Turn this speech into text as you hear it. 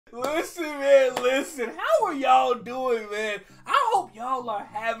Listen, man, listen. How are y'all doing, man? I hope y'all are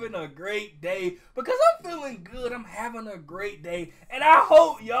having a great day because I'm feeling good. I'm having a great day, and I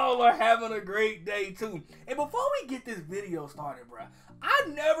hope y'all are having a great day too. And before we get this video started, bro, I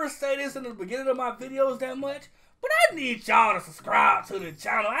never say this in the beginning of my videos that much, but I need y'all to subscribe to the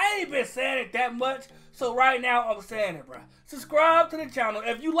channel. I ain't been saying it that much, so right now I'm saying it, bro. Subscribe to the channel.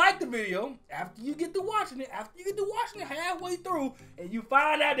 If you like the video, after you get to watching it halfway through, and you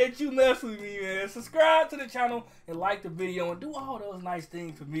find out that you mess with me, man, subscribe to the channel and like the video and do all those nice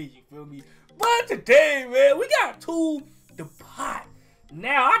things for me, you feel me? But today, man, we got Tool the Pot.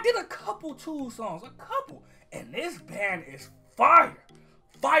 Now, I did a couple Tool songs, and this band is fire.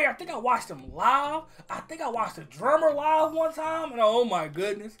 I think I watched them live. I think I watched the drummer live one time, and oh my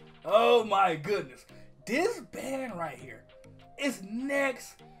goodness, this band right here is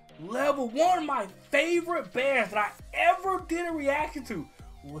next level. One of my favorite bands that I ever did a reaction to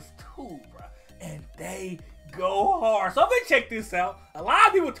was Tool, bro, and they go hard. So I'm gonna check this out. A lot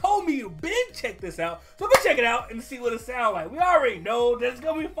of people told me to check this out, so I'm gonna check it out and see what it sounds like. We already know that it's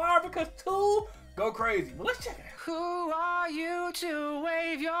gonna be fire because Tool go crazy, but let's check it out. Who are you to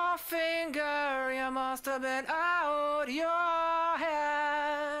wave your finger? You must have been out your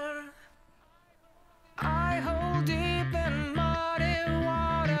head. I hold deep in muddy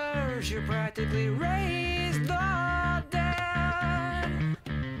waters. You practically raised the dead.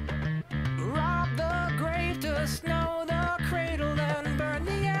 Rob the grave to snow the cradle, then burn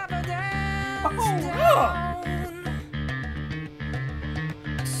the evidence down.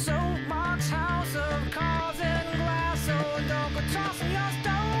 Soapbox house of cards and glass, so don't go tossing your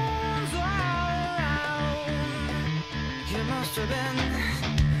stones around. You must have been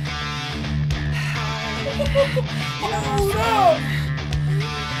Hold up!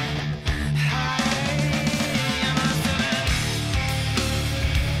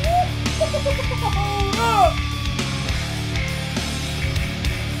 Hold up!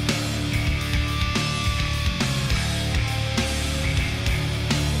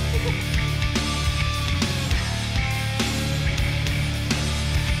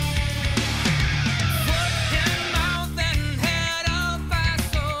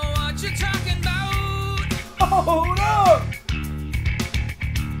 Hold up!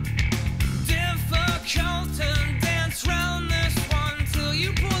 Difficult to dance round this one till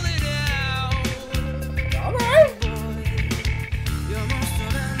you pull it out. Alright! Boy, you must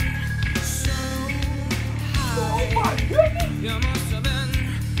have been so high. Oh my goodness! You must have been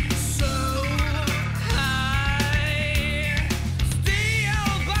so high. Steel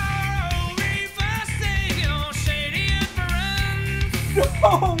borrow, reverse your shady inference.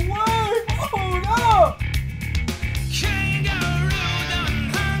 No way! Hold up!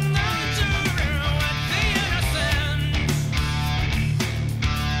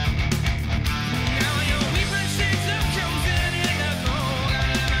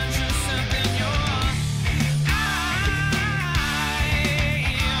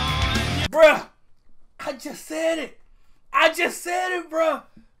 Bruh, I just said it, bruh.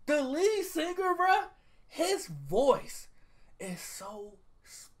 The lead singer, bruh, his voice is so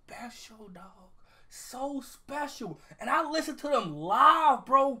special, dog. So special. And I listened to them live,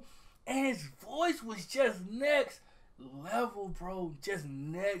 bro, and his voice was just next level, bro. Just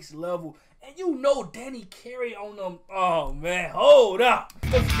next level. And you know Danny Carey on them. Oh, man, hold up.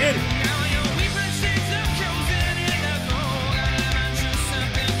 Let's get it.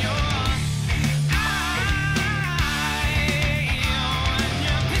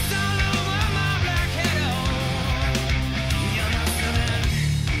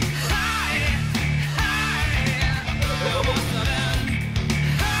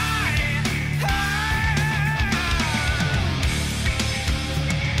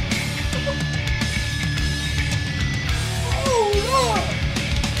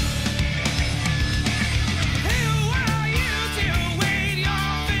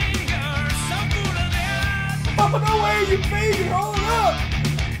 Oh, no way, you baby, hold up!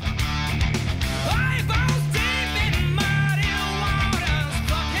 Eyeballs deep in muddy waters,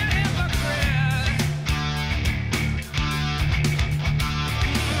 fucking hypocrite.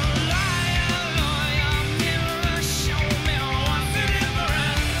 Liar, lawyer, mirror, show me what's the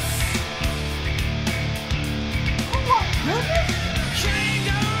difference. Oh my goodness!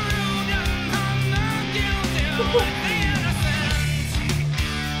 Kangaroo done hung the guilty with the innocent.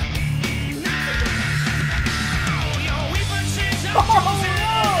 Now, your weapon shakes your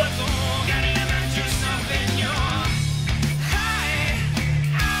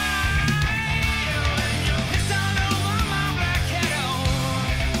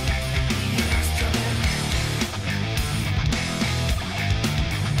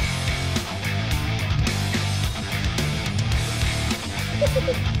Stop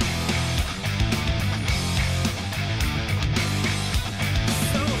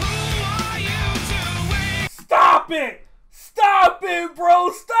it! Stop it,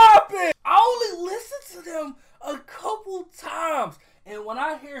 bro! Stop it! I only listened to them a couple times. And when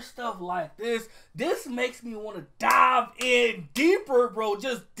I hear stuff like this makes me want to dive in deeper, bro.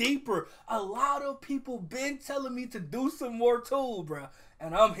 Just deeper. A lot of people been telling me to do some more Tool, bro.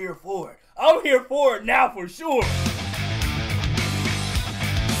 And I'm here for it. I'm here for it now for sure.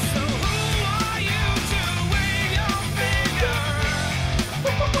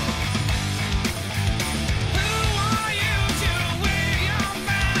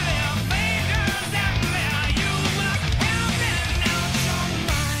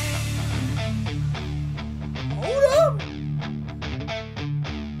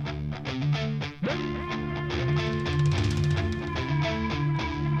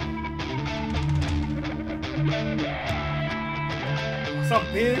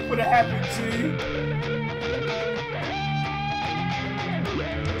 Something big would have happened to you.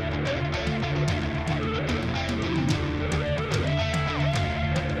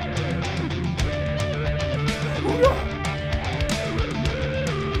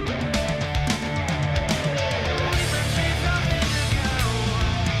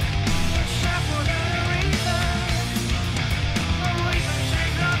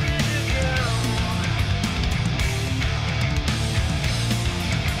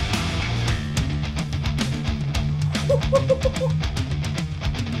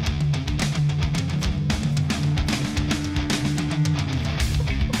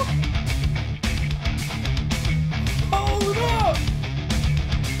 Hold up!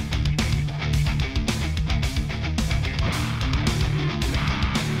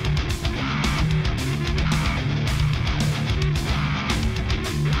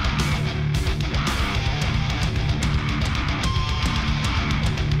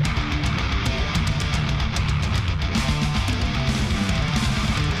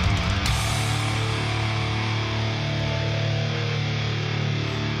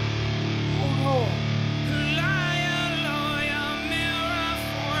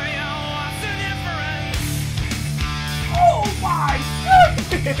 Oh my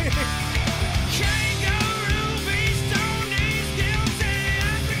goodness!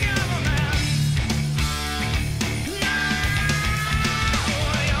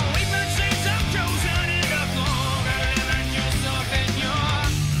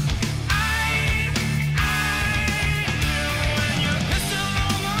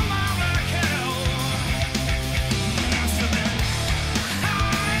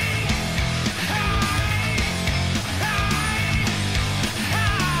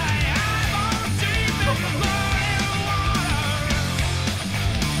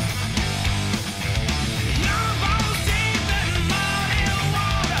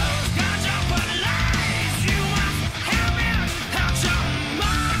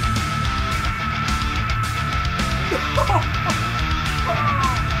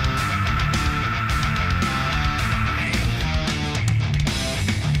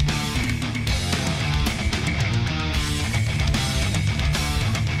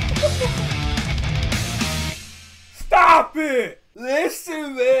 Stop it!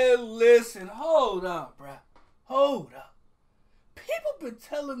 Listen, man, listen. Hold up, bruh. Hold up. People been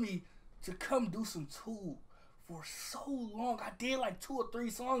telling me to come do some Tool for so long. I did like 2 or 3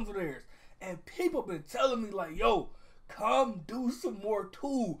 songs of theirs. And people been telling me like, yo, come do some more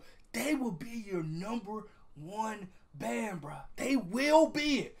Tool. They will be your #1 band, bruh. They will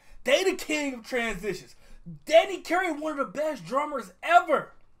be it. They the king of transitions. Danny Carey, one of the best drummers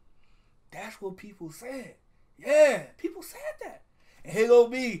ever. That's what people said. Yeah, people said that. And here go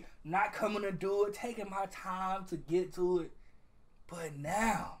me, not coming to do it, taking my time to get to it. But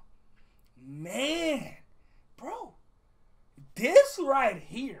now, man, bro, this right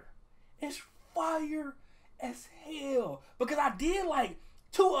here is fire as hell. Because I did like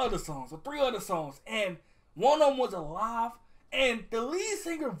 2 other songs or 3 other songs, and one of them was alive, and the lead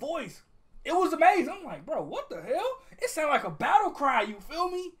singer voice, it was amazing. I'm like, bro, what the hell? It sounded like a battle cry, you feel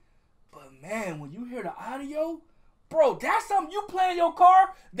me? But man, when you hear the audio, bro, that's something you play in your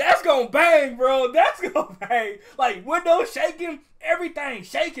car, that's gonna bang, bro. That's gonna bang. Like, windows shaking, everything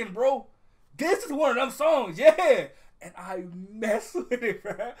shaking, bro. This is one of them songs, yeah. And I mess with it,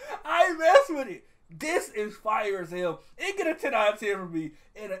 bro. I mess with it. This is fire as hell. It get a 10 out of 10 for me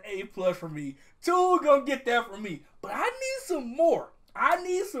and an A+ for me. Tool gonna get that from me. But I need some more. I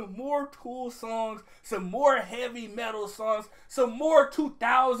need some more Tool songs, some more heavy metal songs, some more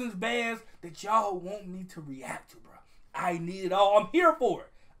 2000s bands that y'all want me to react to, bro. I need it all. I'm here for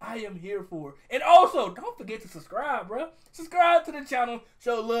it. I am here for. And also, don't forget to subscribe, bro. Subscribe to the channel,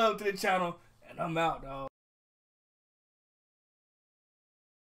 show love to the channel, and I'm out, dog.